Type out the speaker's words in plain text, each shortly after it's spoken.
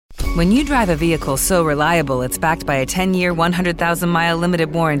When you drive a vehicle so reliable it's backed by a 10-year, 100,000-mile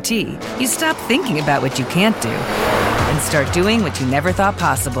limited warranty, you stop thinking about what you can't do and start doing what you never thought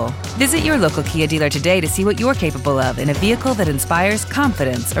possible. Visit your local Kia dealer today to see what you're capable of in a vehicle that inspires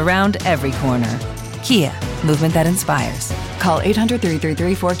confidence around every corner. Kia, movement that inspires. Call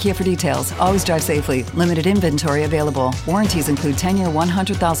 800-333-4KIA for details. Always drive safely. Limited inventory available. Warranties include 10-year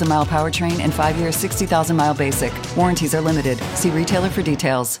 100,000-mile powertrain and 5-year 60,000-mile basic. Warranties are limited. See retailer for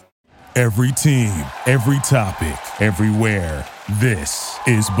details. Every team, every topic, everywhere. This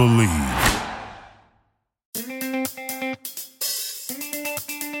is Believe.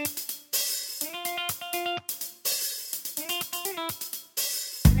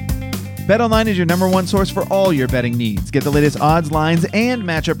 BetOnline is your number one source for all your betting needs. Get the latest odds, lines, and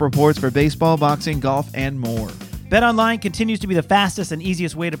matchup reports for baseball, boxing, golf, and more. BetOnline continues to be the fastest and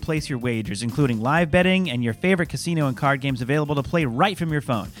easiest way to place your wagers, including live betting and your favorite casino and card games available to play right from your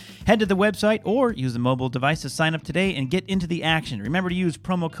phone. Head to the website or use the mobile device to sign up today and get into the action. Remember to use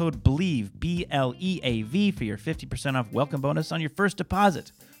promo code BELIEVE, BLEAV, for your 50% off welcome bonus on your first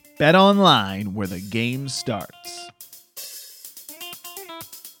deposit. BetOnline, where the game starts.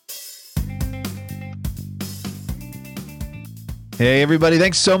 Hey, everybody.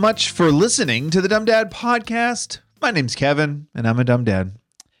 Thanks so much for listening to the Dumb Dad Podcast. My name's Kevin, and I'm a dumb dad.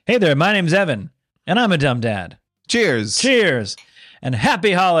 Hey there, my name's Evan, and I'm a dumb dad. Cheers. Cheers. And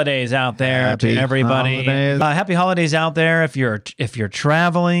happy holidays out there to everybody. Happy holidays out there if you're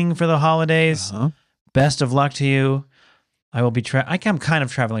traveling for the holidays. Best of luck to you. I will be I'm kind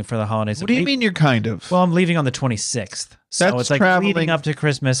of traveling for the holidays. What do you mean you're kind of? Well, I'm leaving on the 26th. So That's it's like traveling. leading up to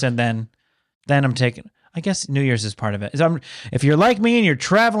Christmas, and then I'm taking... I guess New Year's is part of it. If you're like me and you're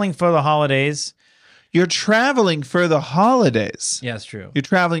traveling for the holidays... You're traveling for the holidays. Yeah, it's true. You're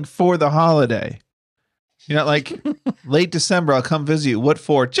traveling for the holiday. You're not like, late December, I'll come visit you. What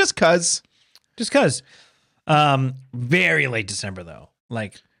for? Just cuz. Just cuz. Very late December, though.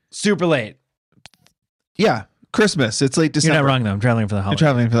 Like, super late. Yeah. Christmas. It's late December. You're not wrong, though. I'm traveling for the holidays. You're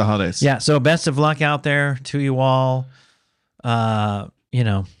traveling for the holidays. Yeah, so best of luck out there to you all. It's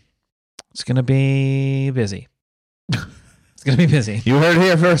going to be busy. It's going to be busy. You heard it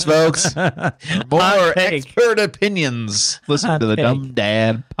here first, folks. More take. expert opinions. Listen to the take. Dumb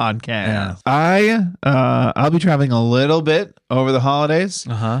Dad Podcast. Yeah. I'll be traveling a little bit over the holidays.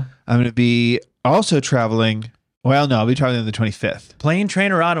 Uh-huh. I'm going to be also traveling. Well, no, I'll be traveling on the 25th. Plane,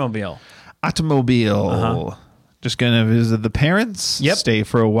 train, or automobile? Automobile. Uh-huh. Just going to visit the parents. Yep. Stay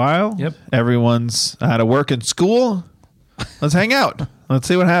for a while. Yep. Everyone's out of work and school. Let's hang out. Let's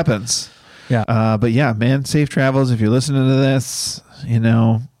see what happens. Yeah. But yeah, man, safe travels. If you're listening to this,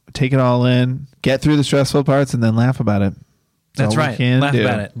 take it all in, get through the stressful parts, and then laugh about it. That's right. Laugh do.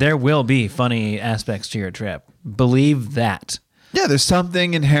 about it. There will be funny aspects to your trip. Believe that. Yeah, there's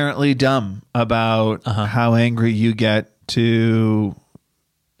something inherently dumb about how angry you get to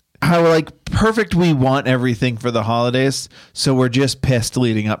how perfect we want everything for the holidays, so we're just pissed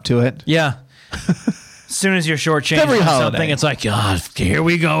leading up to it. Yeah. As soon as you're shortchanged Every on holiday. something, it's like, God, here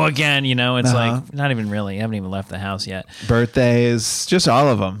we go again. It's like, not even really. I haven't even left the house yet. Birthdays, just all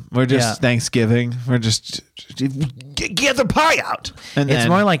of them. We're just Thanksgiving. We're just get the pie out. And It's then,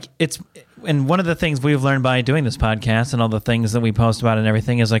 more like and one of the things we've learned by doing this podcast and all the things that we post about and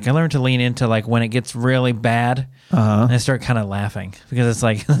everything is I learned to lean into when it gets really bad, and I start kind of laughing because it's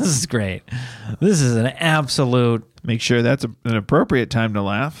like, this is great. This is an absolute... Make sure that's an appropriate time to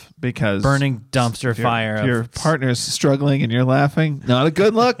laugh, because burning dumpster fire. If your partner's struggling and you're laughing, not a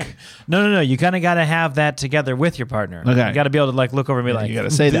good look. No. You kind of got to have that together with your partner. Okay. You got to be able to look over and be you got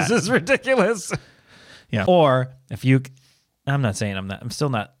to say this that. is ridiculous. Yeah. Or if you, I'm not saying I'm still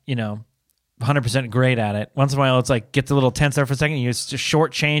not, 100% great at it. Once in a while, it's gets a little tense there for a second. You just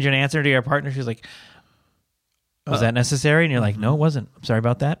shortchange an answer to your partner. She's like, was that necessary? And you're like, no, it wasn't. I'm sorry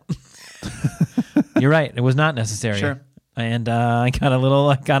about that. You're right. It was not necessary. Sure. And I got a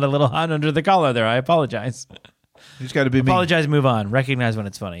little hot under the collar there. I apologize. You just got to be Apologize, move on. Recognize when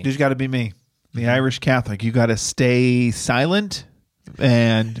it's funny. You just got to be me, the Irish Catholic. You got to stay silent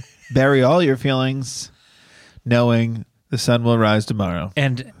and bury all your feelings, knowing the sun will rise tomorrow.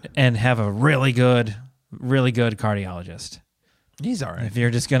 And have a really good cardiologist. He's all right. If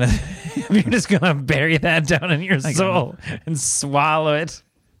you're just gonna bury that down in your soul and swallow it,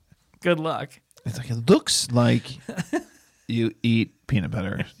 good luck. It's it looks like you eat peanut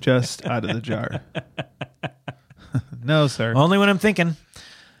butter just out of the jar. No, sir. Only when I'm thinking.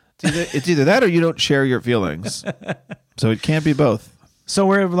 It's either that or you don't share your feelings. So it can't be both. So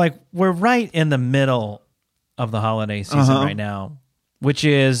we're right in the middle of the holiday season right now. which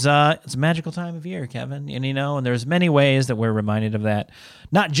is it's a magical time of year, Kevin. And and there's many ways that we're reminded of that.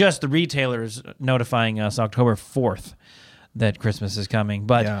 Not just the retailers notifying us October 4th that Christmas is coming,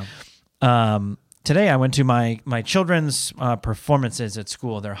 but today I went to my children's performances at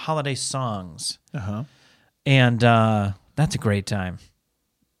school. Their holiday songs, and that's a great time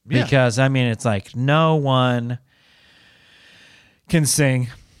because it's like no one can sing,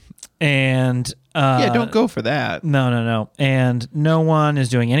 and don't go for that. No, and no one is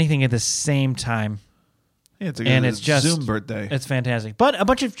doing anything at the same time. Yeah, it's just Zoom birthday. It's fantastic, but a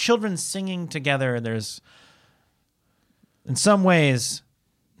bunch of children singing together. There's, in some ways,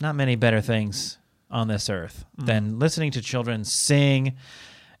 not many better things on this earth than listening to children sing,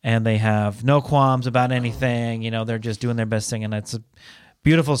 and they have no qualms about anything. They're just doing their best singing. It's a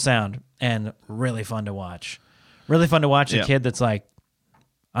beautiful sound and really fun to watch. Really fun to watch a kid that's like,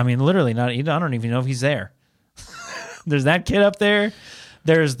 literally not. I don't even know if he's there. There's that kid up there.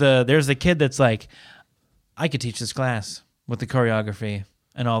 There's the kid that's like, I could teach this class with the choreography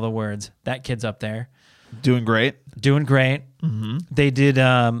and all the words. That kid's up there. Doing great. Mm-hmm. They did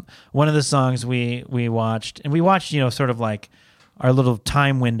one of the songs we watched, and we watched, sort of like our little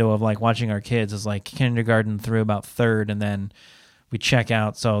time window of like watching our kids is like kindergarten through about third, and then we check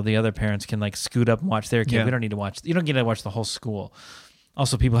out so the other parents can like scoot up and watch their kid. We don't need to watch. You don't get to watch the whole school.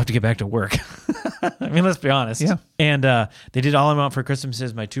 Also, people have to get back to work. Let's be honest. Yeah. And they did All I Want for Christmas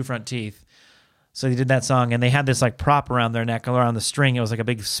Is My Two Front Teeth. So they did that song, and they had this like prop around their neck, around the string. It was like a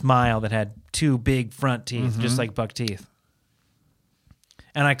big smile that had two big front teeth, just like buck teeth.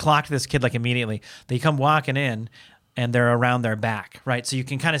 And I clocked this kid like immediately. They come walking in, and they're around their back, right? So you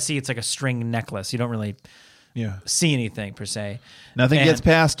can kind of see it's like a string necklace. You don't really see anything per se. Nothing gets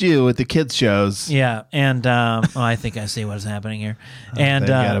past you with the kids shows. Yeah, and I think I see what's happening here. And they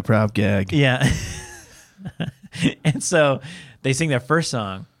got a prop gag. Yeah. And so they sing their first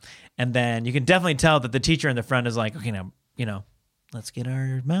song. And then you can definitely tell that the teacher in the front is like, okay, now, let's get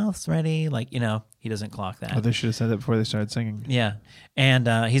our mouths ready. Like, he doesn't clock that. Oh, they should have said that before they started singing. Yeah. And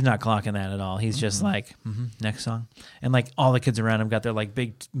he's not clocking that at all. He's just like, next song. And like all the kids around him got their like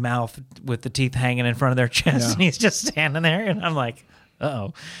big mouth with the teeth hanging in front of their chest. Yeah. And he's just standing there. And I'm like,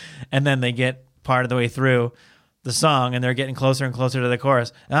 uh-oh. And then they get part of the way through the song, and they're getting closer and closer to the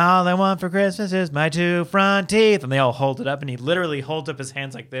chorus. All I want for Christmas is my two front teeth. And they all hold it up, and he literally holds up his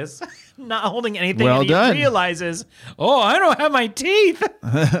hands like this, not holding anything. Well and done. He realizes, I don't have my teeth.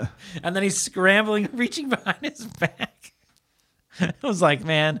 And then he's scrambling, reaching behind his back. I was like,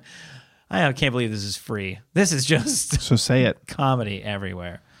 man, I can't believe this is free. This is just so say it. Comedy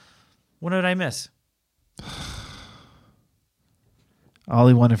everywhere. What did I miss? All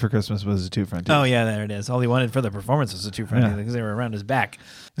he wanted for Christmas was a two front teeth. Oh, yeah, there it is. All he wanted for the performance was a two front teeth because they were around his back.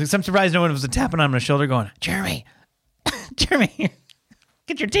 I'm surprised no one was tapping on his shoulder going, Jeremy,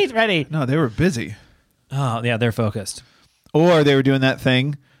 get your teeth ready. No, they were busy. Oh, yeah, they're focused. Or they were doing that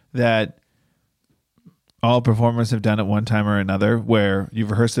thing that all performers have done at one time or another where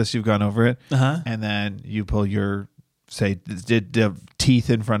you've rehearsed this, you've gone over it, and then you pull your, the teeth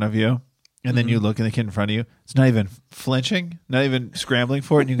in front of you. And then you look at the kid in front of you. It's not even flinching, not even scrambling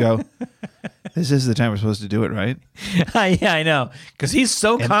for it. And you go, this is the time we're supposed to do it, right? Yeah, I know. Because he's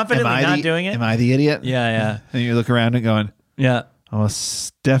so confidently not doing it. Am I the idiot? Yeah. And you look around and going, yeah. Oh,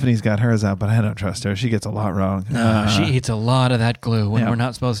 Stephanie's got hers out, but I don't trust her. She gets a lot wrong. She eats a lot of that glue when we're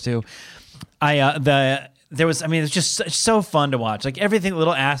not supposed to. It's just so fun to watch. Like everything,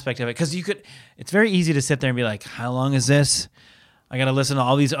 little aspect of it. Because it's very easy to sit there and be like, how long is this? I got to listen to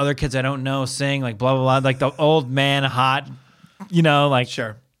all these other kids I don't know sing, like blah, blah, blah. Like the old man hot,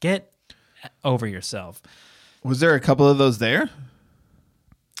 Sure. Get over yourself. Was there a couple of those there?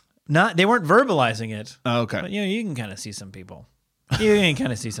 They weren't verbalizing it. Oh, okay. But, you can kind of see some people.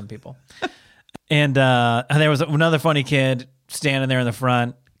 And there was another funny kid standing there in the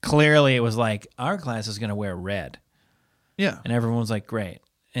front. Clearly, it was like, our class is going to wear red. Yeah. And everyone was like, great.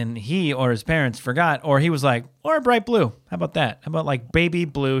 And he or his parents forgot, or he was like, or bright blue. How about that? How about like baby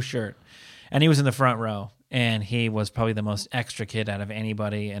blue shirt? And he was in the front row, and he was probably the most extra kid out of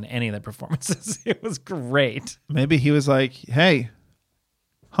anybody in any of the performances. It was great. Maybe he was like, hey,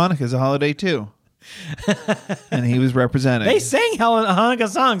 Hanukkah's a holiday too. And he was representing. They sang Hanukkah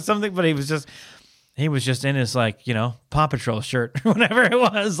songs, something, but he was just in his like, Paw Patrol shirt or whatever it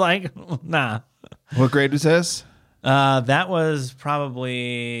was. Like, nah. What grade was this? That was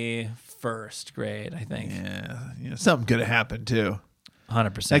probably first grade, I think. Yeah, something could have happened too.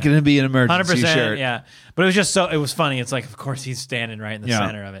 100%. That could be an emergency 100%, shirt. Yeah. But it was just it was funny. It's like, of course, he's standing right in the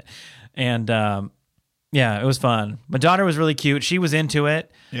center of it. And Yeah, it was fun. My daughter was really cute. She was into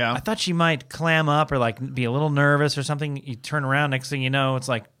it. Yeah. I thought she might clam up or like be a little nervous or something. You turn around, next thing you know, it's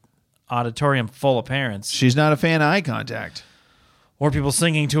like auditorium full of parents. She's not a fan of eye contact. Or people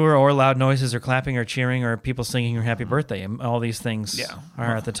singing to her, or loud noises, or clapping, or cheering, or people singing her happy birthday. And all these things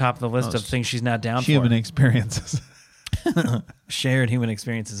are at the top of the list of things she's not down Human for. experiences. Shared human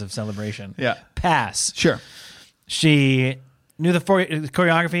experiences of celebration. Yeah. Pass. Sure. She knew the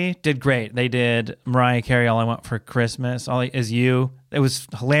choreography, did great. They did Mariah Carey, All I Want for Christmas, All Is You. It was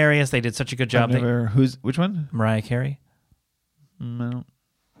hilarious. They did such a good job. Which one? Mariah Carey. No.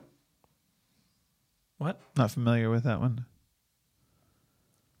 What? Not familiar with that one.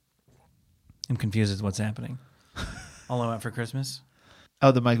 I'm confused as to what's happening. All I Want for Christmas?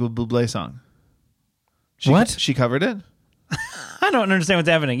 Oh, the Michael Bublé song. What? She covered it? I don't understand what's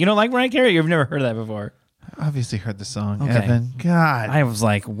happening. You don't like Mariah Carey? You've never heard of that before. I obviously heard the song, Okay. Evan. God. I was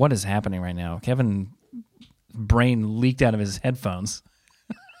like, what is happening right now? Kevin's brain leaked out of his headphones.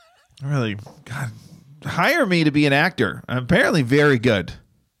 Really, God. Hire me to be an actor. I'm apparently very good.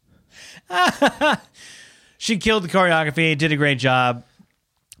 She killed the choreography, did a great job.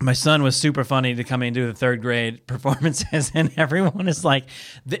 My son was super funny to come in and do the third grade performances, and everyone is like,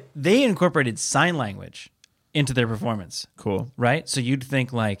 they incorporated sign language into their performance. Cool. Right? So you'd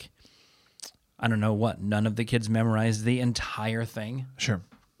think like, I don't know what, none of the kids memorized the entire thing, Sure.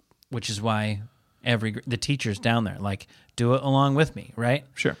 which is why the teacher's down there, like, do it along with me, right?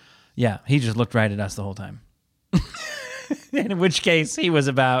 Sure. Yeah, he just looked right at us the whole time. In which case, he was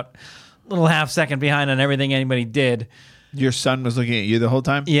about a little half second behind on everything anybody did. Your son was looking at you the whole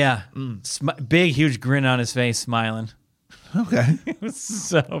time? Yeah. Big, huge grin on his face, smiling. Okay. It was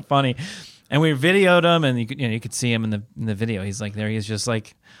so funny. And we videoed him, and you could see him in the video. He's like there. He's just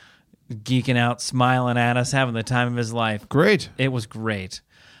like geeking out, smiling at us, having the time of his life. Great. It was great.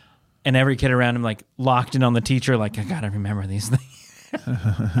 And every kid around him like locked in on the teacher, like, I gotta remember these things.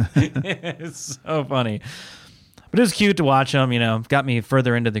 It's so funny. But it was cute to watch him, got me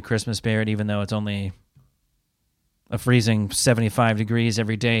further into the Christmas spirit, even though it's only a freezing 75 degrees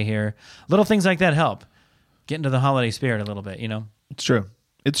every day here. Little things like that help get into the holiday spirit a little bit, It's true.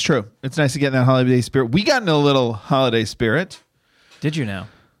 It's true. It's nice to get in that holiday spirit. We got in a little holiday spirit. Did you know?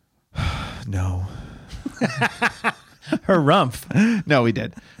 No. Her rumph. No, we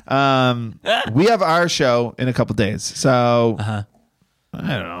did. We have our show in a couple days. So I don't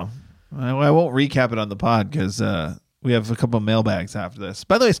know. I won't recap it on the pod because we have a couple of mailbags after this.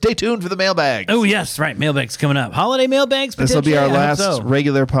 By the way, stay tuned for the mailbags. Oh, yes, right. Mailbags coming up. Holiday mailbags. This will be our potentially? I hope last so.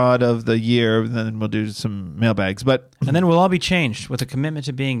 regular pod of the year. Then we'll do some mailbags. But And then we'll all be changed with a commitment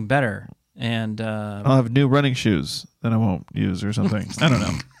to being better. And I'll have new running shoes that I won't use or something. I don't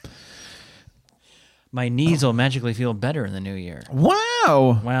know. my knees will magically feel better in the new year.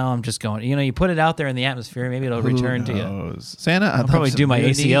 Wow. Well, I'm just going. You put it out there in the atmosphere. Maybe it'll return to you. Knows? Santa, I'll probably do my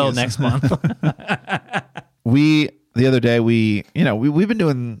ACL next month. The other day, we've been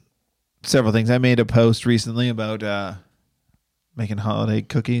doing several things. I made a post recently about making holiday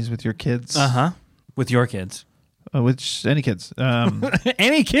cookies with your kids. With your kids. Which any kids.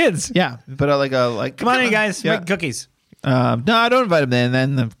 Any kids. Yeah, but Come on in, guys. Yeah. Make cookies. No, I don't invite them in.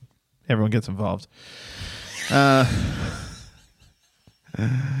 Then everyone gets involved. The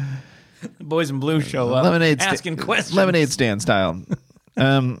boys in blue show up asking questions. Lemonade stand style.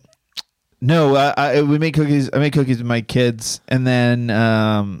 No, we made cookies. I made cookies with my kids, and then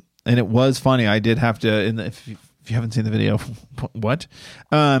and it was funny. I did have to. If you haven't seen the video, what?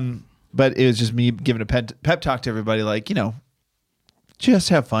 But it was just me giving a pep talk to everybody, like, just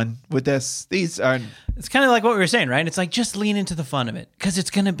have fun with this. These aren't. It's kind of like what we were saying, right? It's like just lean into the fun of it because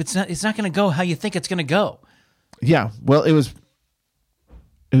it's not gonna go how you think it's gonna go. Yeah. Well, it was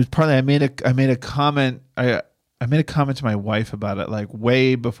partly. I made a comment. I made a comment to my wife about it, like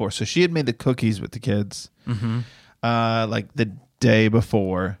way before. So she had made the cookies with the kids, like the day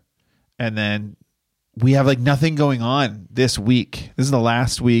before, and then we have like nothing going on this week. This is the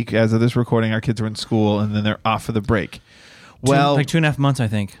last week as of this recording. Our kids are in school, and then they're off for the break. Well, like 2.5 months, I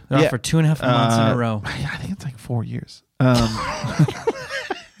think. They're off for 2.5 months in a row. I think it's like 4 years.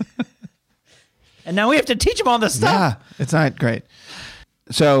 And now we have to teach them all this stuff. Yeah, it's not great.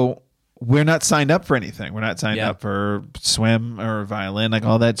 So we're not signed up for anything. We're not signed up for swim or violin. Like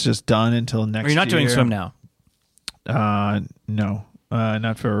all that's just done until next year. You're not doing swim now? No.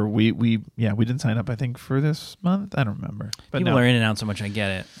 Not for we didn't sign up, I think, for this month. I don't remember. But People are in and out so much. I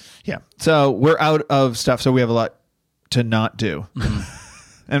get it. Yeah. So we're out of stuff. So we have a lot to not do.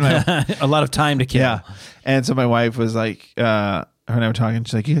 And a lot of time to kill. Yeah. And so my wife was like, her and I were talking.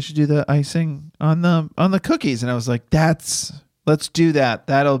 She's like, you guys should do the icing on the cookies. And I was like, let's do that.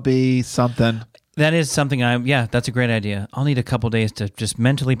 That'll be something. That is something that's a great idea. I'll need a couple days to just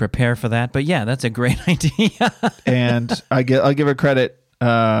mentally prepare for that. But yeah, that's a great idea. And I'll give her credit.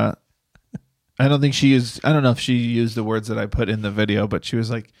 I don't know if she used the words that I put in the video, but she was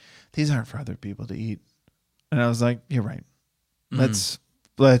like, these aren't for other people to eat. And I was like, you're right. Let's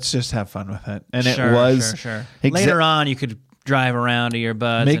just have fun with it. And it was sure. Later on, you could drive around to your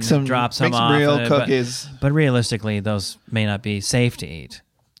buds and drop some off. Real cookies. But realistically, those may not be safe to eat.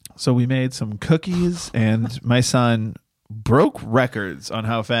 So we made some cookies, and my son broke records on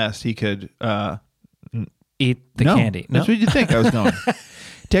how fast he could eat the candy. No, that's what you think I was going.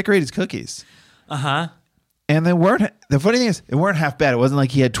 Decorate his cookies. And the funny thing is, they weren't half bad. It wasn't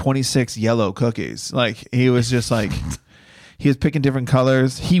like he had 26 yellow cookies. Like, he was just like, he was picking different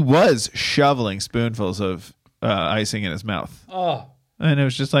colors. He was shoveling spoonfuls of icing in his mouth. Oh. And it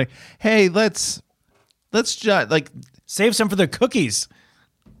was just like, hey, let's just like save some for the cookies.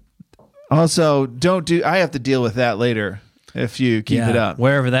 Also, I have to deal with that later if you keep it up.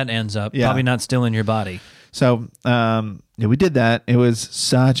 Wherever that ends up. Yeah. Probably not still in your body. So, we did that. It was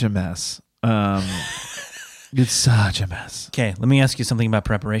such a mess. It's such a mess. Okay, let me ask you something about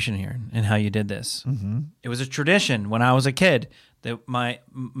preparation here and how you did this. Mm-hmm. It was a tradition when I was a kid that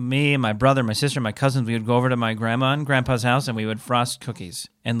me and my brother, my sister, my cousins, we would go over to my grandma and grandpa's house and we would frost cookies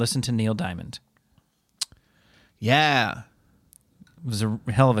and listen to Neil Diamond. Yeah. It was a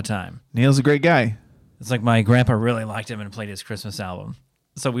hell of a time. Neil's a great guy. It's like my grandpa really liked him and played his Christmas album.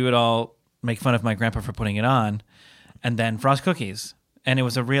 So we would all make fun of my grandpa for putting it on and then frost cookies. And it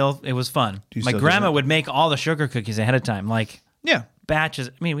was fun. My grandma would make all the sugar cookies ahead of time, like batches.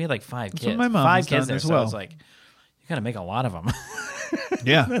 I mean, we had like 5 kids. My mom 5 kids there, as well. So it was like, you got to make a lot of them.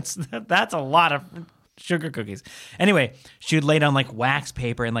 Yeah. That's a lot of sugar cookies. Anyway, she would lay down like wax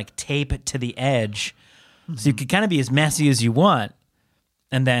paper and like tape it to the edge. Mm-hmm. So you could kind of be as messy as you want.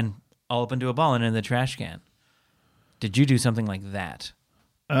 And then all up into a ball and in the trash can. Did you do something like that?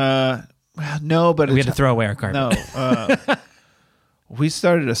 No, but we had to throw away our carpet. No. We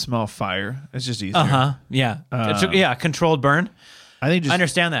started a small fire. It's just easier. Yeah. Controlled burn. I think I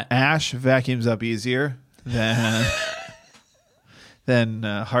understand that. Ash vacuums up easier than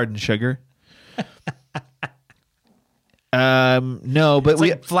hardened sugar. No, but it's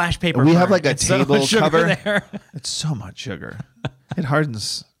like flash paper. We burn. have like a it's table so cover. There. It's so much sugar. It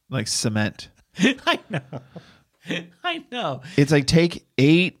hardens like cement. I know. It's like take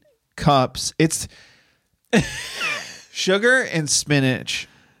 8 cups. It's sugar and spinach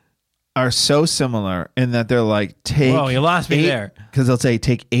are so similar in that they're like Whoa, you lost me there. Because they'll say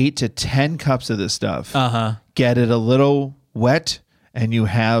take 8 to 10 cups of this stuff. Get it a little wet, and you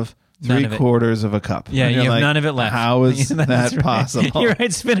have 3/4 of a cup. Yeah, you have like, none of it left. How is that right. possible? You're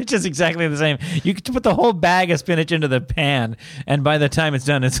right. Spinach is exactly the same. You could put the whole bag of spinach into the pan, and by the time it's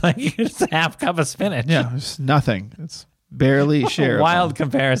done, it's like it's a half cup of spinach. Yeah, it's nothing. It's barely shareable. Wild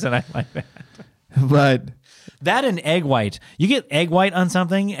comparison. I like that. But that and egg white. You get egg white on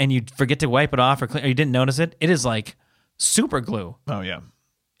something, and you forget to wipe it off, or you didn't notice it. It is like super glue. Oh yeah,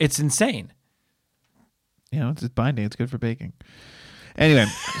 it's insane. It's just binding. It's good for baking. Anyway,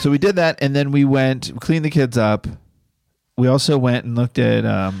 so we did that, and then we cleaned the kids up. We also went and looked at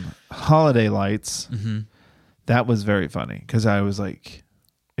holiday lights. Mm-hmm. That was very funny because I was like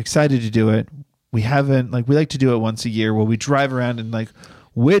excited to do it. We like to do it once a year where we drive around and like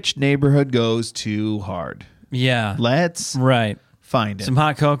which neighborhood goes too hard. Yeah, let's find it. Some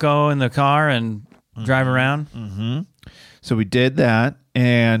hot cocoa in the car and drive around. Mm-hmm. So we did that.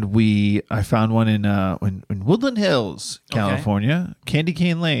 And I found one in Woodland Hills, California, Candy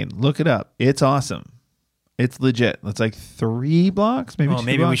Cane Lane. Look it up. It's awesome. It's legit. It's like 3 blocks, maybe 2 blocks.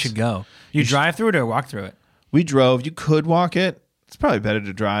 Maybe we should go. You drive through it or walk through it? We drove. You could walk it. It's probably better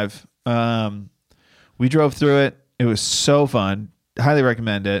to drive. We drove through it. It was so fun. Highly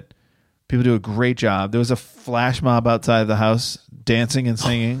recommend it. People do a great job. There was a flash mob outside the house dancing and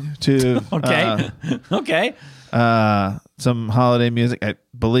singing to some holiday music. I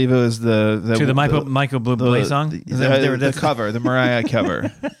believe it was the Michael Bublé song. The cover, the Mariah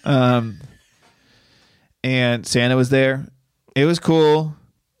cover. And Santa was there. It was cool,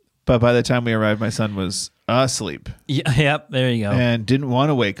 but by the time we arrived, my son was asleep. Yep, there you go. And didn't want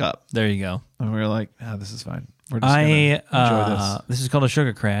to wake up. There you go. And we were like, this is fine. We're just gonna enjoy this. This is called a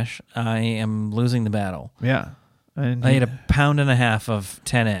sugar crash. I am losing the battle. Yeah. And I ate 1.5 pounds of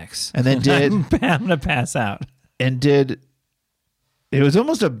 10X. And then I'm going to pass out. And it was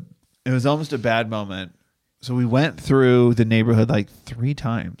almost a bad moment. So we went through the neighborhood like 3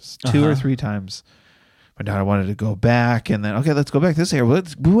 times, 2 or 3 times. My daughter wanted to go back, and then let's go back this area.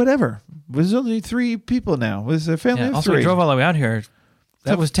 Whatever. There's only 3 people now. Was a family of 3. Also, we drove all the way out here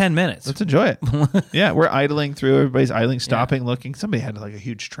That was 10 minutes. Let's enjoy it. Yeah, we're idling through. Everybody's idling, stopping, looking. Somebody had like a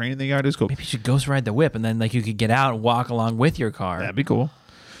huge train in the yard. It was cool. Maybe you should ghost ride the whip, and then like you could get out and walk along with your car. That'd be cool.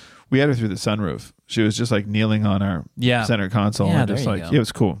 We had her through the sunroof. She was just like kneeling on our center console. Yeah, and just there you like, go. it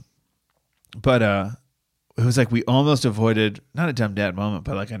was cool. But it was like we almost avoided, not a dumb dad moment,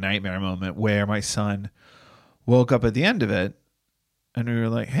 but like a nightmare moment where my son woke up at the end of it and we were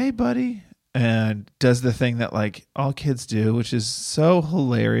like, hey, buddy. And does the thing that like all kids do, which is so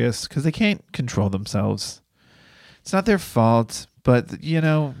hilarious because they can't control themselves. It's not their fault, but you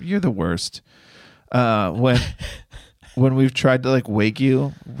know, you're the worst. When we've tried to like wake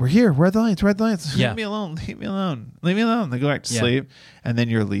you, we're here, we're at the lights, Yeah. leave me alone. They go back to sleep, and then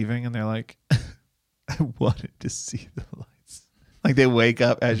you're leaving, and they're like, I wanted to see the lights. Like they wake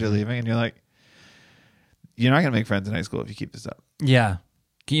up as you're leaving, and you're like, you're not gonna make friends in high school if you keep this up. Yeah.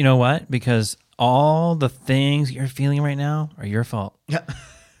 You know what? Because all the things you're feeling right now are your fault. Yeah.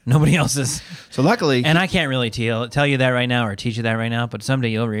 Nobody else's. So luckily, And I can't really tell you that right now or teach you that right now, but someday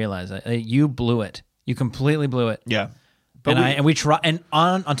you'll realize that you blew it. You completely blew it. yeah. But And we try, and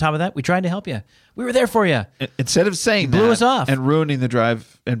on top of that, we tried to help you. We were there for you. instead of saying blew that us off. and ruining the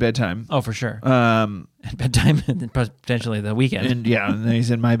drive and bedtime, Oh, for sure. At bedtime and potentially the weekend. and and then he's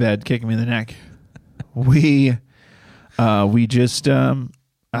in my bed kicking me in the neck. We just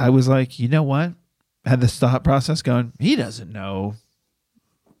I was like, you know what? Had this thought process going, he doesn't know.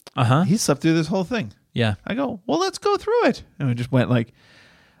 He slept through this whole thing. Yeah. I go, well, let's go through it. And we just went like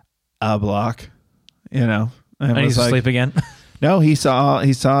a block, you know. And I need was to like, sleep again. no, he saw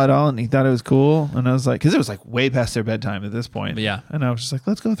it all and he thought it was cool. And I was like, because it was like way past their bedtime at this point. Yeah. And I was just like,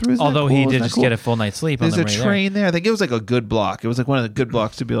 let's go through. Although he did just get a full night's sleep. There's on a the way train there. I think it was like a good block. It was like one of the good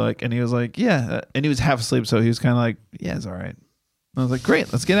blocks to be like, and he was like, yeah. And he was half asleep. So he was kind of like, yeah, it's all right. I was like,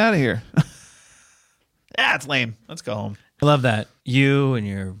 great, let's get out of here. Yeah, it's lame. Let's go home. I love that. You and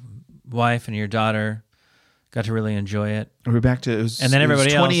your wife and your daughter got to really enjoy it. We're back to it was, And then it was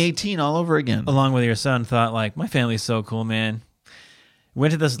everybody else, 2018 all over again. along with your son, thought like, my family's so cool, man.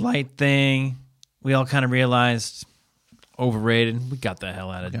 Went to this light thing. We all kind of realized overrated. We got the hell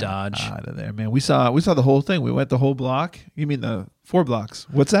out of Dodge. Out of there, man. We saw the whole thing. We went the whole block. You mean the 4 blocks?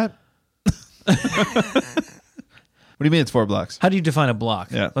 What's that? What do you mean it's 4 blocks? How do you define a block?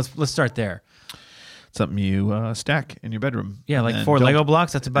 Yeah. Let's start there. Something you stack in your bedroom. Yeah, like And 4 don't- Lego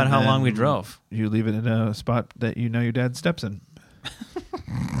blocks. That's about and how long we then drove. You leave it in a spot that you know your dad steps in.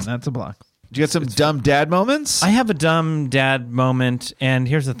 And that's a block. Did you get some dumb dad moments? I have a dumb dad moment, and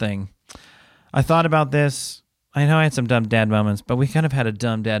here's the thing. I thought about this. I know I had some dumb dad moments, but we kind of had a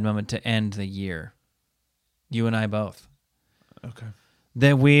dumb dad moment to end the year. You and I both. Okay.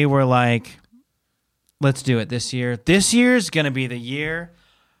 That we were like, let's do it this year. This year's going to be the year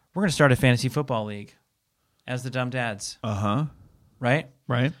we're going to start a fantasy football league as the dumb dads, Uh-huh. right?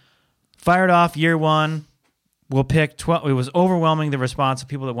 Right. Fired off year 1. We'll pick 12. It was overwhelming, the response of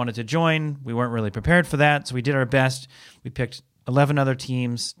people that wanted to join. We weren't really prepared for that, so we did our best. We picked 11 other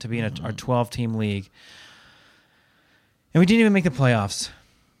teams to be in our 12-team league. And we didn't even make the playoffs.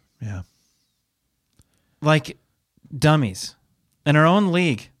 Yeah. Like dummies. In our own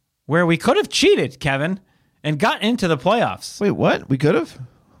league, where we could have cheated, Kevin, and got into the playoffs. Wait, what? We could have?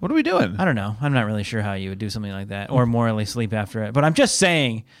 What are we doing? I don't know. I'm not really sure how you would do something like that or morally sleep after it. But I'm just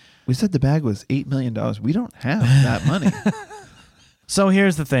saying. We said the bag was $8 million. We don't have that money. So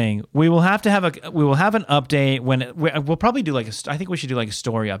here's the thing: we will have an update when we'll probably do I think we should do like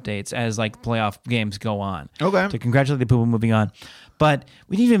story updates as like playoff games go on. Okay. To congratulate the people moving on, but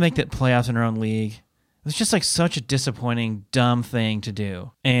we didn't even make the playoffs in our own league. It was just like such a disappointing, dumb thing to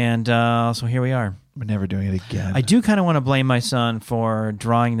do, and so here we are. We're never doing it again. I do kind of want to blame my son for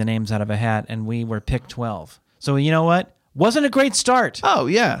drawing the names out of a hat, and we were picked 12. So you know what? Wasn't a great start. Oh,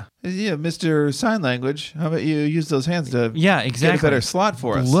 yeah. Yeah, Mr. Sign Language. How about you use those hands to Yeah, exactly. get a better slot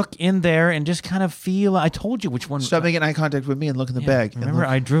for us? Look in there and just kind of feel. I told you which one. Stop making eye contact with me and look in the Yeah, bag. and Remember, look-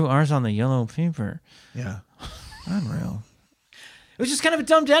 I drew ours on the yellow paper. Yeah. Unreal. It was just kind of a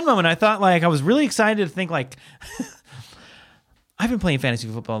dumb dad moment. I thought, like, I was really excited to think, like, I've been playing fantasy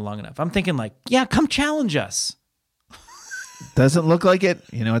football long enough. I'm thinking, like, yeah, come challenge us. Doesn't look like it.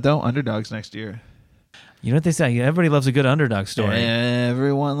 You know what, though? Underdogs next year. You know what they say? Everybody loves a good underdog story.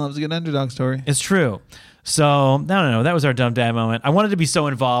 Everyone loves a good underdog story. It's true. So, I don't know. That was our dumb dad moment. I wanted to be so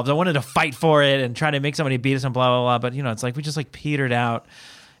involved. I wanted to fight for it and try to make somebody beat us and blah, blah, blah. But, you know, it's like we just, like, petered out.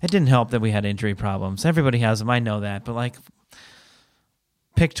 It didn't help that we had injury problems. Everybody has them. I know that. But, like,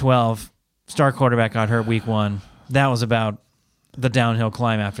 pick 12, star quarterback got hurt week 1. That was about the downhill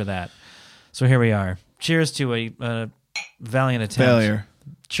climb after that. So here we are. Cheers to a valiant attempt. Failure.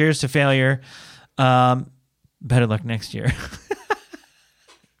 Cheers to failure. Better luck next year.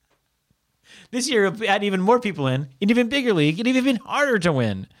 This year, it'll add even more people in, an even bigger league, and even harder to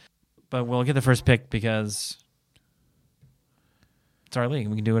win. But we'll get the first pick because it's our league.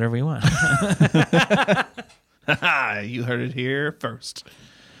 We can do whatever we want. You heard it here first.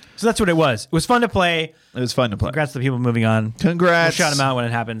 So that's what it was. It was fun to play. It was fun to play. Congrats to the people moving on. Congrats. We'll shout them out when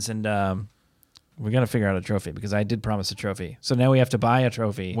it happens, and we got to figure out a trophy because I did promise a trophy. So now we have to buy a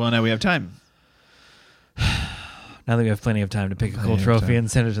trophy. Well, now we have time. Now that we have plenty of time to pick a cool trophy and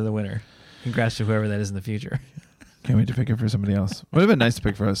send it to the winner. Congrats to whoever that is in the future. Can't wait to pick it for somebody else. Would have been nice to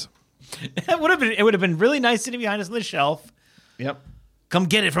pick for us. It would have been really nice sitting behind us on the shelf. Yep. Come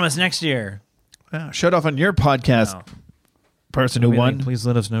get it from us next year. Wow. Shut off on your podcast, person who won. Please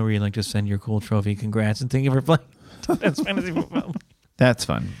let us know where you'd like to send your cool trophy. Congrats and thank you for playing. That's fantasy football. That's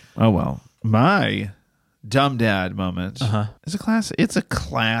fun. Oh well. My dumb dad moment is a classic. It's a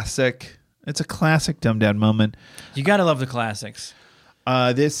classic. It's a classic dumb dad moment. You gotta love the classics.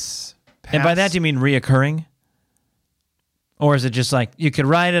 This and by that do you mean reoccurring? Or is it just like you could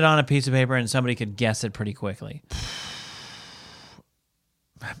write it on a piece of paper and somebody could guess it pretty quickly?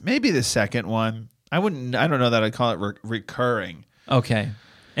 Maybe the second one. I don't know that I'd call it recurring. Okay.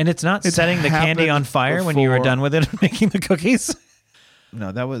 And it's not setting the candy on fire when you were done with it and making the cookies?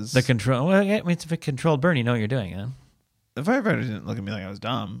 No, that was the control. Well, I mean, it's a controlled burn. You know what you're doing, huh? The firefighter didn't look at me like I was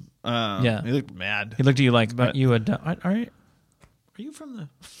dumb. Yeah. He looked mad. He looked at you like, are you you from the... I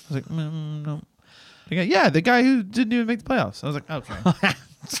was like, no. Yeah, the guy who didn't even make the playoffs. I was like, okay.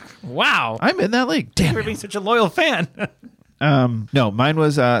 Wow. I'm in that league. Damn. You're being such a loyal fan. No, mine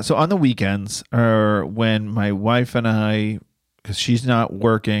was, so on the weekends, or when my wife and I, because she's not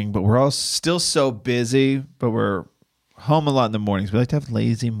working, but we're all still so busy, but we're home a lot in the mornings. We like to have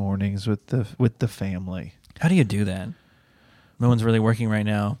lazy mornings with the family. How do you do that? No one's really working right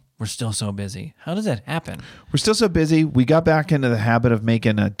now. We're still so busy. How does that happen? We're still so busy. We got back into the habit of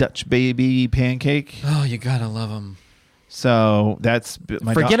making a Dutch baby pancake. Oh, you gotta love them. So that's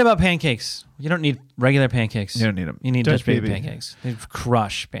forget about pancakes. You don't need regular pancakes. You don't need them. You need Dutch baby pancakes. They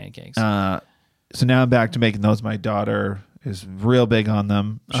crush pancakes. So now I'm back to making those. My daughter is real big on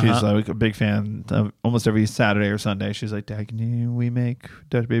them. She's like a big fan. Almost every Saturday or Sunday, she's like, "Dad, can we make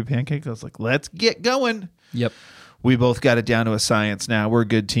Dutch baby pancakes?" I was like, "Let's get going." Yep. We both got it down to a science now. We're a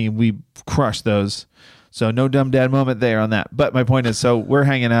good team. We crushed those. So no dumb dad moment there on that. But my point is, so we're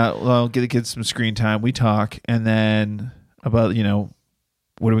hanging out. Well, get the kids some screen time. We talk. And then about,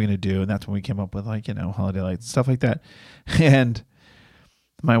 what are we going to do? And that's when we came up with holiday lights and stuff like that. And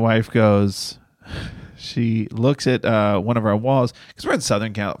my wife goes, she looks at one of our walls because we're in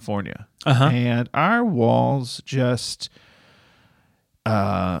Southern California. And our walls just,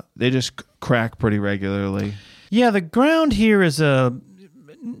 they just crack pretty regularly. Yeah, the ground here is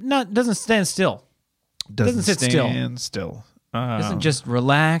doesn't stand still. Doesn't sit still. Doesn't just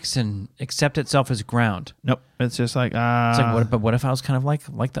relax and accept itself as ground. Nope. It's just like it's like what if I was kind of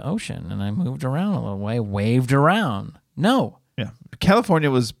like the ocean and I moved around a little way, waved around? No. Yeah.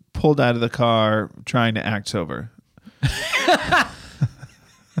 California was pulled out of the car trying to act sober.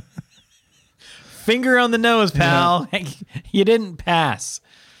 Finger on the nose, pal. Yeah. You didn't pass.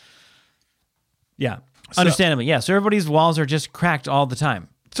 Yeah. Understandably, yeah. So everybody's walls are just cracked all the time.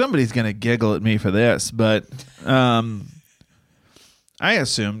 Somebody's going to giggle at me for this, but I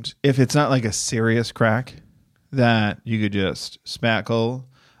assumed if it's not like a serious crack that you could just spackle,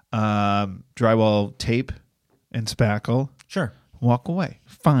 drywall tape and spackle. Sure. Walk away.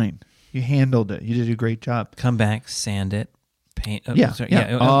 Fine. You handled it. You did a great job. Come back, sand it, paint. All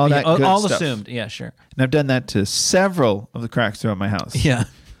that good all stuff. assumed. Yeah, sure. And I've done that to several of the cracks throughout my house. Yeah.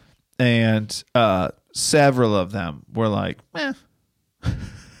 And several of them were like,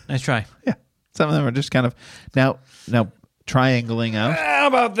 nice try. Yeah. Some of them are just kind of now triangling out. How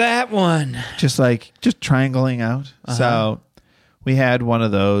about that one? Just triangling out. So we had one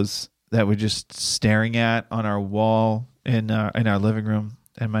of those that we're just staring at on our wall in our living room.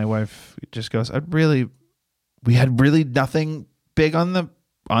 And my wife just goes, we had really nothing big on the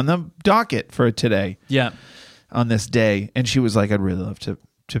docket for today. Yeah. On this day. And she was like, I'd really love to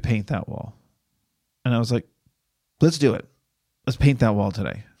paint that wall. And I was like, let's do it. Let's paint that wall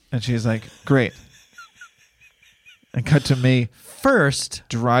today. And she's like, great. And cut to me. First.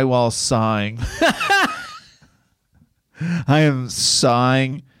 Drywall sawing. I am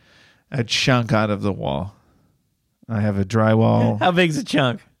sawing a chunk out of the wall. I have a drywall. How big's a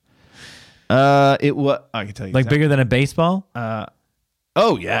chunk? I can tell you. Like bigger than a baseball?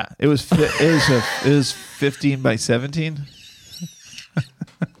 Oh yeah. It was 15 by 17.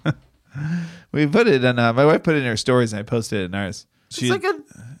 We put it in. My wife put it in her stories, and I posted it in ours. It's like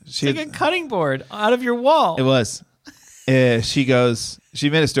a cutting board out of your wall. It was. she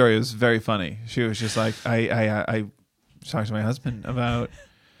made a story. It was very funny. She was just like, I talked to my husband about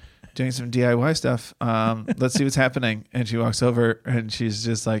doing some DIY stuff. Let's see what's happening. And she walks over and she's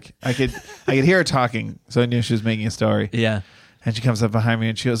just like, I could hear her talking. So I knew she was making a story. Yeah. And she comes up behind me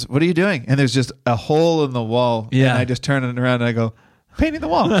and she goes, what are you doing? And there's just a hole in the wall. Yeah. And I just turn it around and I go, painting the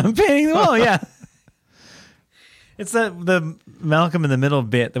wall. I'm painting the wall, yeah. It's the Malcolm in the Middle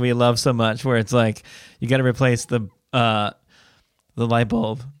bit that we love so much, where it's like you got to replace the light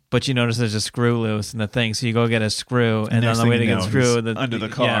bulb, but you notice there's a screw loose in the thing, so you go get a screw, and on the way to get a screw, under the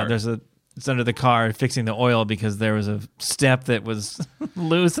car. Yeah, it's under the car fixing the oil because there was a step that was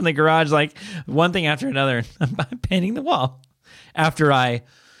loose in the garage. Like one thing after another, I'm painting the wall. After I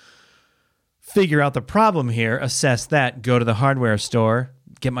figure out the problem here, assess that, go to the hardware store,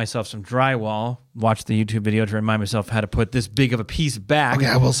 get myself some drywall, watch the YouTube video to remind myself how to put this big of a piece back. Okay,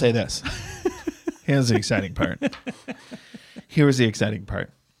 I will say this. Here's the exciting part. Here was the exciting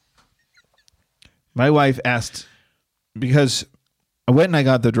part. My wife asked, because I went and I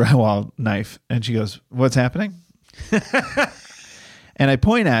got the drywall knife, and she goes, what's happening? And I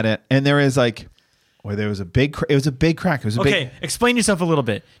point at it, and there is like, there was a big, it was a big crack. It was a Okay, big, explain yourself a little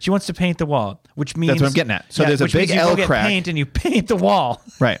bit. She wants to paint the wall, which means... That's what I'm getting at. So there's a which big means you L go get crack. paint and you paint the wall.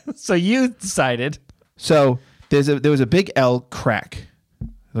 Right. So you decided... So there was a big L crack.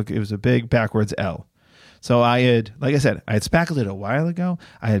 Look, it was a big backwards L. So I had spackled it a while ago.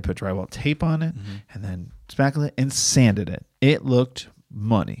 I had put drywall tape on it and then spackled it and sanded it. It looked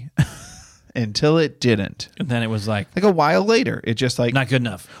money until it didn't. And then it was like a while later, it just like... not good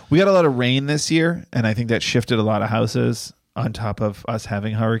enough. We got a lot of rain this year, and I think that shifted a lot of houses on top of us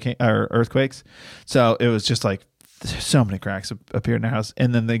having earthquakes. So it was just like so many cracks appeared in our house.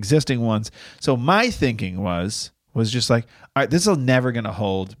 And then the existing ones. So my thinking was just like, all right, this is never going to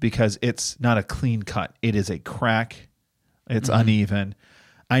hold because it's not a clean cut. It is a crack. It's uneven.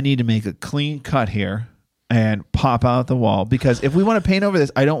 I need to make a clean cut here and pop out the wall, because if we want to paint over this,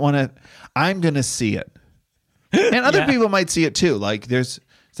 I'm going to see it. And other people might see it too. Like is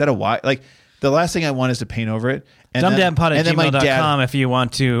that a why? Like the last thing I want is to paint over it. And Dumbdadpod@gmail.com if you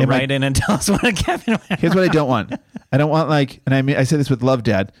want to write in and tell us what a cabin. Here's what I don't want. I don't want I say this with love,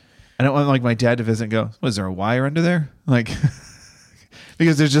 Dad. I don't want like my dad to visit and go, was there a wire under there? Like,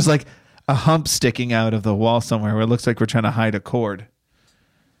 because there's just like a hump sticking out of the wall somewhere where it looks like we're trying to hide a cord.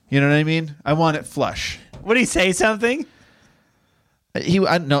 You know what I mean? I want it flush. Would he say something? I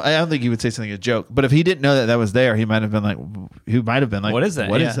don't think he would say something a joke. But if he didn't know that was there, he might have been like, what is that?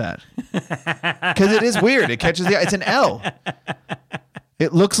 What is that? Because it is weird. It catches the eye. It's an L.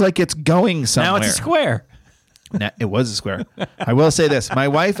 It looks like it's going somewhere. Now it's a square. It was a square. I will say this. My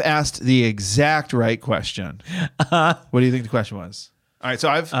wife asked the exact right question. What do you think the question was? All right.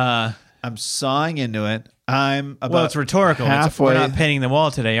 So I'm sawing into it. I'm about it's rhetorical. halfway. We're not painting the wall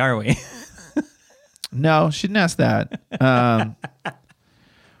today, are we? No, she didn't ask that. I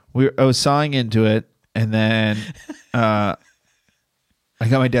was sawing into it, and then I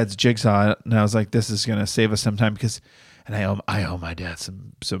got my dad's jigsaw, and I was like, "This is gonna save us some time," and I owe my dad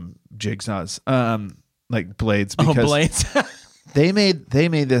some jigsaws, like blades, because blades. they made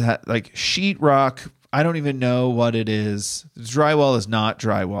this like sheetrock. I don't even know what it is. Drywall is not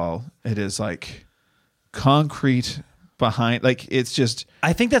drywall. It is like concrete behind. Like it's just.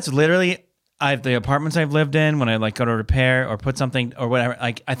 I think that's literally. The apartments I've lived in, when I like go to repair or put something or whatever,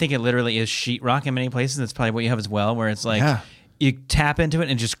 like I think it literally is sheetrock in many places. That's probably what you have as well, where it's like you tap into it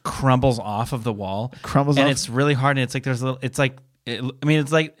and it just crumbles off of the wall. Crumbles off. And it's really hard. And it's like there's a little. It's like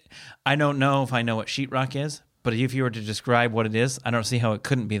it's like I don't know if I know what sheetrock is, but if you were to describe what it is, I don't see how it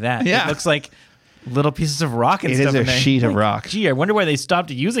couldn't be that. Yeah. It looks like little pieces of rock and it stuff. It is a sheet of rock. Gee, I wonder why they stopped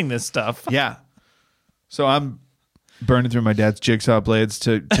using this stuff. Yeah. So I'm burning through my dad's jigsaw blades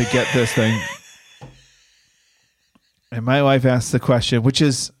to get this thing. And my wife asked the question,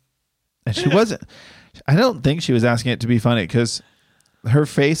 and she wasn't, I don't think she was asking it to be funny, because her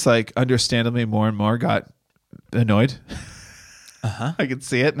face, like, understandably more and more got annoyed. I could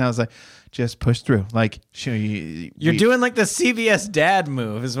see it, and I was like, just push through. Like, you're doing like the CVS dad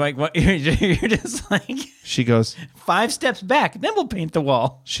move. Is like what you're just like. She goes 5 steps back, then we'll paint the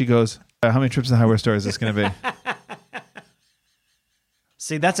wall. She goes, how many trips to the hardware store is this going to be?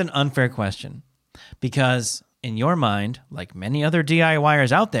 See, that's an unfair question, because in your mind, like many other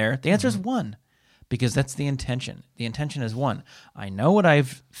DIYers out there, the answer is 1, because that's the intention. The intention is 1. I know what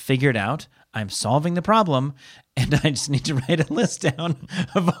I've figured out. I'm solving the problem, and I just need to write a list down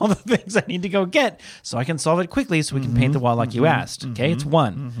of all the things I need to go get so I can solve it quickly so we can paint the wall like you asked. Okay, it's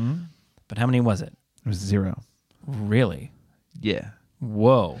 1. But how many was it? It was 0. Really? Yeah.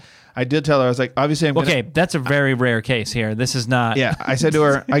 Whoa. I did tell her, I was like, obviously I'm Okay, that's a very rare case here. This is not. Yeah, I said to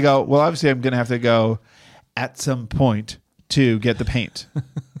her, I go, well, obviously I'm going to have to go at some point to get the paint.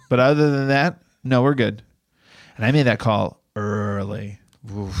 But other than that, no, we're good. And I made that call early,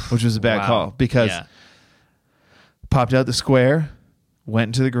 which was a bad call because popped out the square, went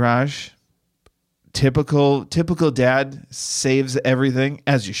into the garage. Typical dad saves everything,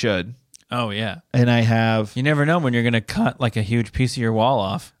 as you should. Oh, yeah. And I have... You never know when you're going to cut like a huge piece of your wall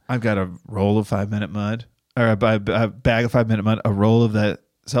off. I've got a roll of 5-minute mud, or a bag of 5-minute mud, a roll of that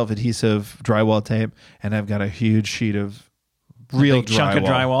self-adhesive drywall tape, and I've got a huge sheet of real chunk of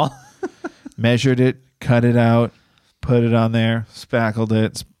drywall. Measured it, cut it out, put it on there, spackled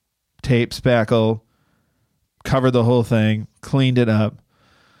it, tape, spackle, covered the whole thing, cleaned it up,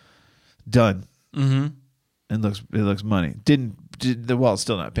 done. Mm-hmm. It looks money. The wall's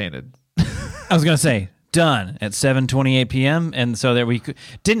still not painted. I was going to say, done at 7:28 p.m. And so that we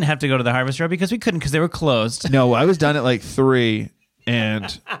didn't have to go to the Harvest Row because we couldn't because they were closed. No, I was done at like 3,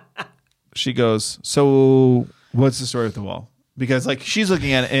 and she goes, so what's the story with the wall? Because like she's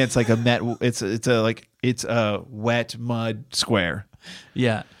looking at it and it's like it's a wet mud square.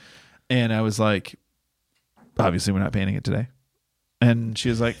 Yeah. And I was like, obviously we're not painting it today. And she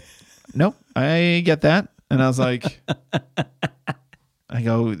was like, nope, I get that. And I was like, I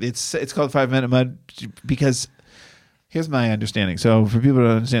go, it's called 5-minute mud because here's my understanding. So for people to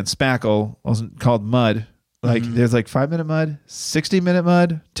understand, spackle wasn't called mud. Like there's like 5-minute mud, 60-minute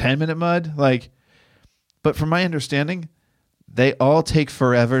mud, 10-minute mud. Like, but from my understanding, they all take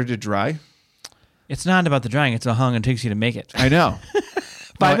forever to dry. It's not about the drying; it's how long it takes you to make it. I know.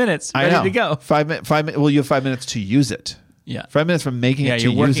 5 minutes, ready to go. 5 minutes. Well, you have 5 minutes to use it. Yeah, 5 minutes from making it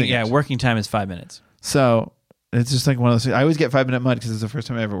to using it. Yeah, working time is 5 minutes. So it's just like one of those things. I always get 5-minute mud because it's the first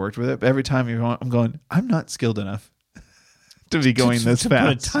time I ever worked with it. But every time I'm going, I'm not skilled enough to be going this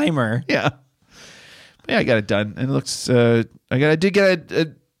fast. Put a timer. Yeah. But yeah, I got it done, and it looks. I did get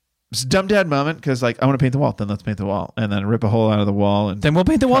a dumb dad moment because like I want to paint the wall. Then let's paint the wall, and then rip a hole out of the wall, and then we'll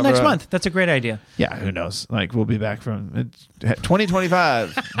paint the wall next month. That's a great idea. Yeah, who knows? Like we'll be back from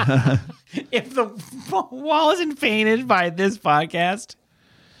 2025. If the wall isn't painted by this podcast,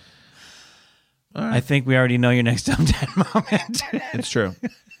 right. I think we already know your next dumb dad moment. It's true.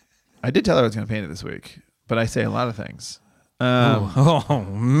 I did tell her I was going to paint it this week, but I say a lot of things. Oh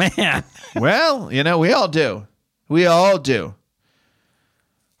man. Well, we all do. We all do.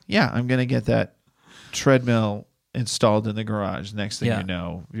 Yeah, I'm going to get that treadmill installed in the garage. Next thing you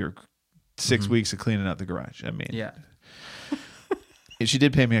know, you're 6 weeks of cleaning out the garage. I mean, yeah. She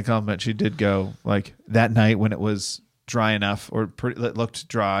did pay me a compliment. She did go like that night when it was dry enough or it looked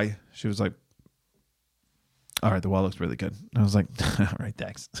dry. She was like, all right, the wall looks really good. I was like, all right,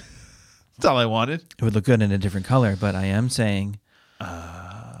 thanks. That's all I wanted. It would look good in a different color, but I am saying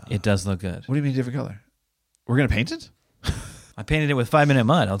it does look good. What do you mean different color? We're going to paint it? I painted it with 5-minute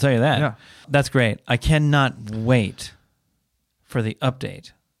mud. I'll tell you that. Yeah. That's great. I cannot wait for the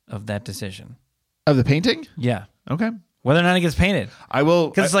update of that decision. Of the painting? Yeah. Okay. Whether or not it gets painted. I will.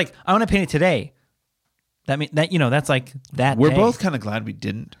 Because it's like, I want to paint it today. That mean that that's like that We're day. both kind of glad we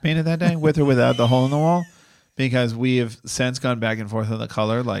didn't paint it that day, with or without the hole in the wall, because we have since gone back and forth on the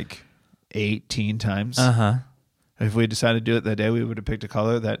color like 18 times. Uh-huh. If we decided to do it that day, we would have picked a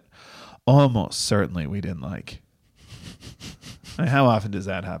color that almost certainly we didn't like. I mean, how often does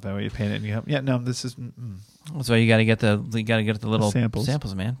that happen? Where you paint it and you have, this is... That's why you got to get the little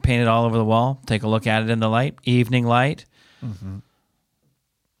samples, man. Paint it all over the wall. Take a look at it in the light, evening light. Mm-hmm.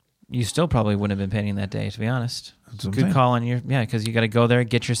 You still probably wouldn't have been painting that day, to be honest. Good call on because you got to go there,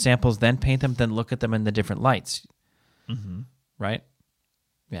 get your samples, then paint them, then look at them in the different lights. Mm-hmm. Right?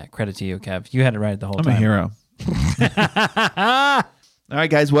 Yeah, credit to you, Kev. You had it right the whole time. I'm a hero. All right,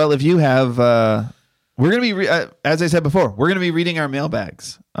 guys. Well, if you have... we're going to be, as I said before, we're going to be reading our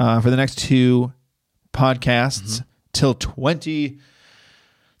mailbags for the next 2 podcasts till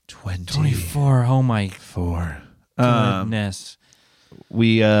 2024. Oh my 4. Goodness.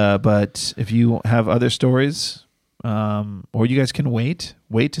 But if you have other stories, or you guys can wait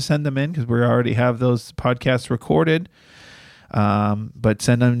to send them in because we already have those podcasts recorded. But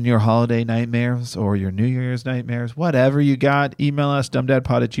send them your holiday nightmares or your New Year's nightmares, whatever you got. Email us,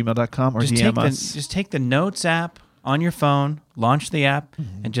 dumbdadpod@gmail.com, or DM us. Just take the Notes app on your phone, launch the app,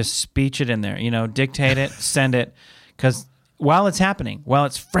 and just speech it in there. Dictate it, send it. Because while it's happening, while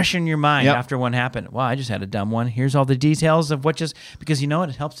it's fresh in your mind after one happened, wow, I just had a dumb one. Here's all the details of because you know what?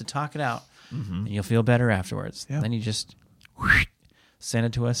 It helps to talk it out, and you'll feel better afterwards. Yep. Then you just send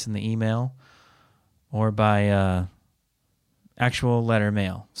it to us in the email or by... actual letter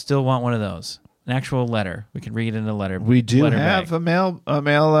mail. Still want one of those. actual letter. We can read it in a letter. We do letter have bag.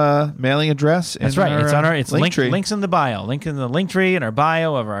 a mailing address. That's right. It's on our link tree. links in the bio. Link in the link tree in our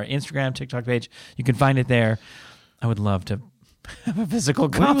bio of our Instagram, TikTok page. You can find it there. I would love to have a physical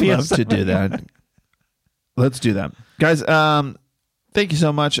copy. We'd love to do that. Let's do that, guys. Thank you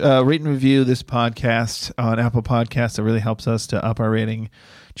so much. Rate and review this podcast on Apple Podcasts. It really helps us to up our rating.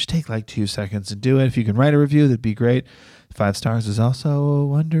 Just take like 2 seconds to do it. If you can write a review, that'd be great. 5 stars is also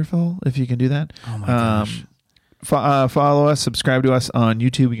wonderful if you can do that. Oh my gosh. Follow us, subscribe to us on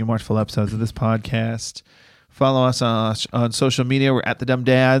YouTube. You can watch full episodes of this podcast. Follow us on social media. We're at The Dumb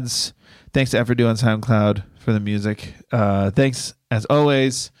Dads. Thanks to Effordo on SoundCloud for the music. Thanks, as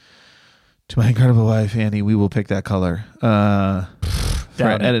always, to my incredible wife, Annie. We will pick that color for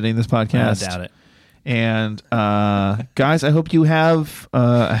editing this podcast. I doubt it. And guys, I hope you have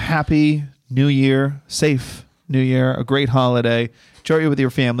a happy New Year, safe New Year, a great holiday. Enjoy it with your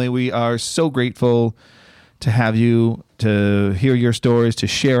family. We are so grateful to have you, to hear your stories, to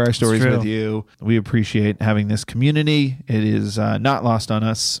share our stories with you. We appreciate having this community. It is not lost on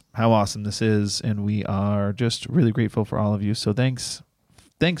us how awesome this is, and we are just really grateful for all of you. So thanks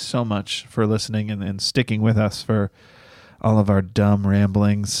so much for listening and sticking with us for all of our dumb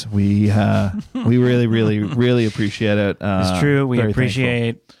ramblings. We really, really, really appreciate it. It's true. We very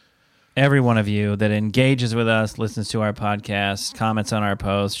appreciate thankful. Every one of you that engages with us, listens to our podcast, comments on our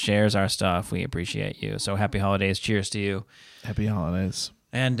posts, shares our stuff. We appreciate you. So happy holidays. Cheers to you. Happy holidays.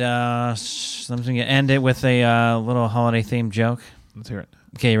 And I'm going to end it with a little holiday-themed joke. Let's hear it.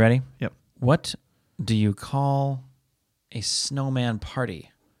 Okay, you ready? Yep. What do you call a snowman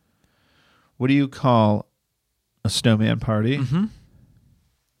party? What do you call a snowman party? Mm-hmm.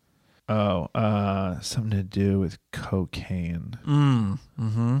 Oh, something to do with cocaine.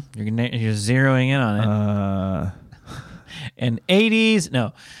 Mm-hmm. You're zeroing in on it. And 80s.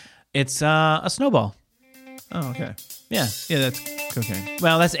 No, it's a snowball. Oh, okay. Yeah. Yeah, that's cocaine.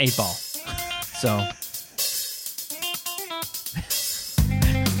 Well, that's 8 ball. So.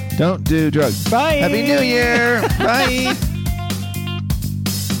 Don't do drugs. Bye. Happy New Year. Bye.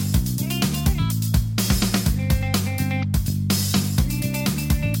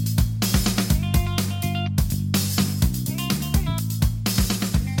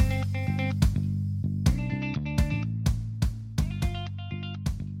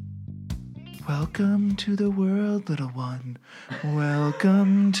 Welcome to the world, little one.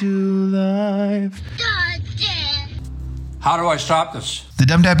 Welcome to life. How do I stop this? The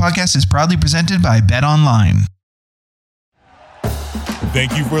Dumb Dad Podcast is proudly presented by Bet Online.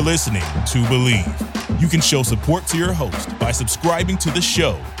 Thank you for listening to Believe. You can show support to your host by subscribing to the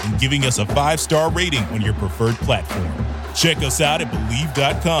show and giving us a 5-star rating on your preferred platform. Check us out at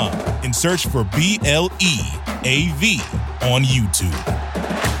Believe.com and search for BLEAV on YouTube.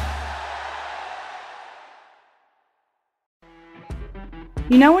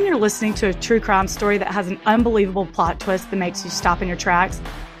 You know when you're listening to a true crime story that has an unbelievable plot twist that makes you stop in your tracks?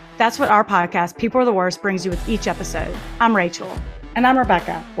 That's what our podcast, People Are the Worst, brings you with each episode. I'm Rachel. And I'm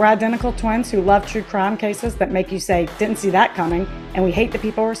Rebecca. We're identical twins who love true crime cases that make you say, didn't see that coming, and we hate the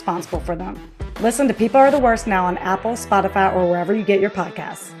people responsible for them. Listen to People Are the Worst now on Apple, Spotify, or wherever you get your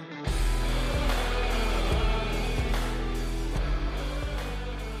podcasts.